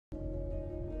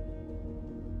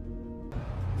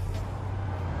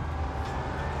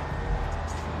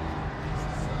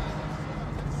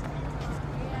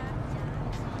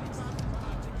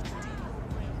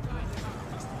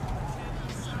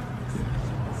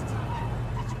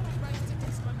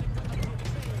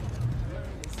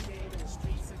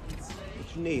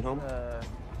you need, homie?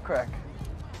 Crack.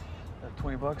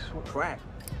 20 bucks. Crack?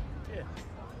 Yeah.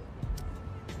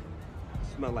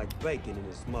 Smell like bacon in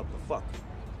this motherfucker.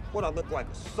 What, I look like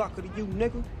a sucker to you,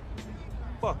 nigga?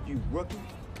 Fuck you, rookie.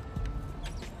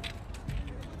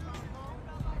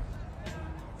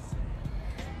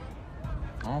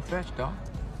 On fetch, dog.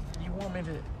 You want me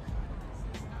to...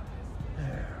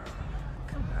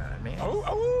 Come on, man. Oh,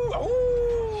 oh, oh!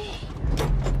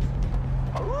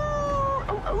 Oh,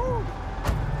 oh, oh!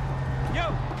 Yo!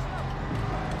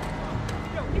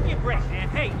 Yo, give me a break, man.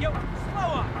 Hey, yo, slow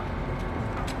up!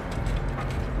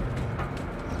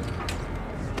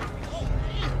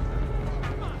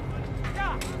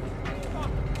 Stop!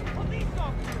 Police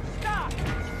officer, stop!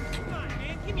 Come on,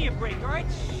 man, give me a break, all right?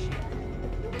 Shit.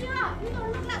 You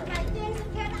don't look like my things.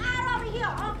 Get out over here,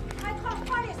 huh? I call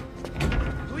police.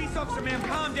 Police officer, ma'am,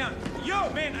 calm down. Yo,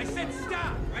 man, I said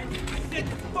stop, right? I said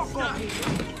fuck Stop. off.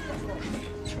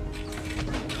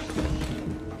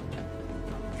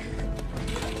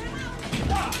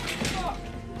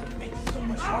 Makes so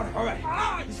much harder. All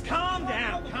right, just calm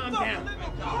down, calm down.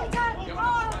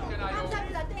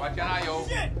 Guachayo.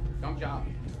 Don't job.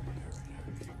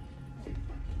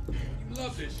 You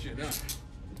love this shit, huh?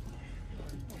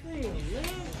 Damn, man.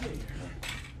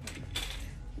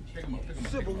 Pick him up, pick him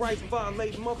up. Civil rights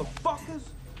violating motherfuckers.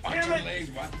 Watch Damn your it.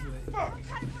 legs, watch. Fuck.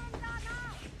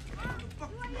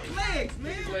 Legs,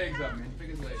 man. Pick his legs up, man. Pick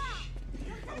his legs.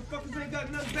 Motherfuckers ain't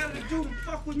got nothing better to do than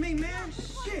fuck with me, man.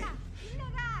 Shit.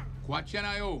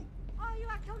 Guachayo.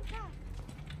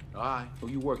 All right, who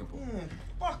you working for? Man,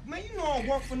 fuck, man. You know I don't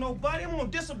work for nobody. I'm on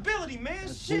disability, man.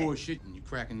 That's Shit. bullshit, and you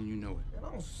cracking and you know it. Man,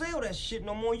 I don't sell that shit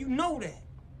no more. You know that.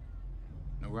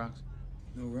 No rocks?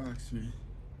 No rocks, man.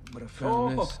 But I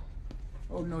found this.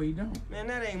 Oh, no, you don't. Man,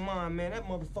 that ain't mine, man. That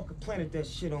motherfucker planted that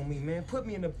shit on me, man. Put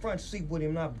me in the front seat with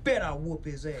him, and I bet I'll whoop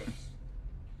his ass.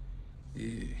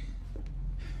 Yeah.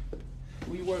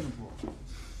 Who you working for?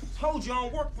 Told you I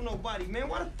don't work for nobody, man.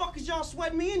 Why the fuck is y'all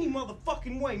sweating me any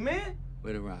motherfucking way, man?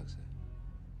 Where the rocks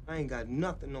at? I ain't got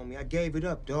nothing on me. I gave it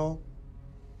up, dawg.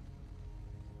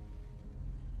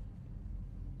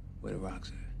 Where the rocks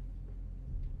at?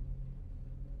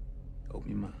 Open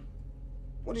your mouth.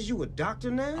 What is you, a doctor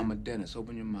now? I'm a dentist.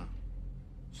 Open your mouth.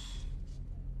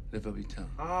 Lift up your tongue.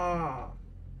 Ah.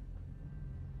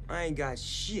 I ain't got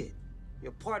shit.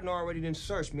 Your partner already done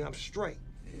searched me. I'm straight.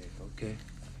 Yeah, okay.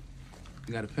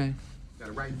 You got a pen? Got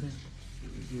a writing pen?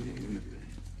 Give me a pen.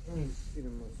 I ain't see the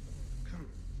motherfucker. Come on.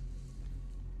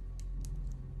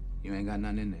 You ain't got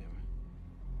nothing in there,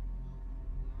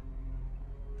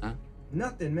 right? Huh?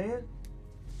 Nothing, man.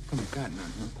 Come on, got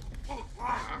nothing, huh?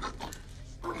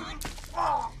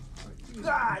 Oh,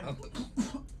 God.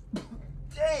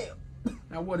 Damn.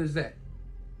 Now, what is that?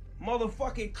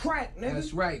 Motherfucking crack, nigga.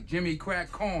 That's right, Jimmy Crack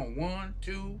Corn. 1,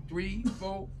 2, 3,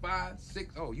 4, 5,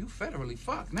 6. Oh, you federally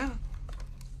fucked now.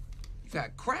 You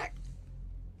got crack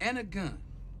and a gun.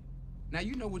 Now,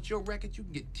 you know with your record, you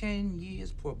can get 10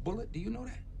 years per bullet. Do you know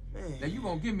that? Man. Now, you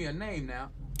gonna give me a name now.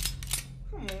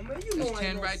 Come on, man. You know That's I 10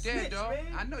 ain't no right there, snitch, dog. man.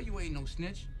 I know you ain't no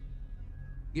snitch.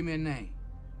 Give me a name.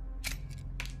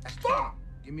 That's 10.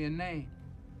 Give me a name.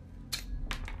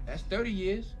 That's 30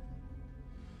 years.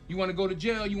 You want to go to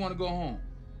jail, you want to go home?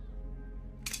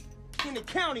 In the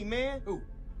county, man. Who?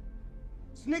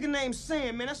 This nigga named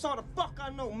Sam, man. That's all the fuck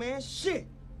I know, man. Shit.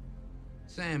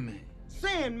 Sandman.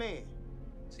 Sandman.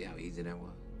 See how easy that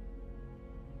was?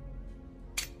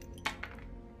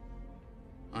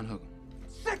 Unhook him.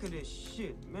 Sick of this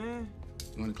shit, man.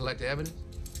 You want to collect the evidence?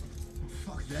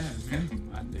 Fuck that, man.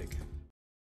 My dick.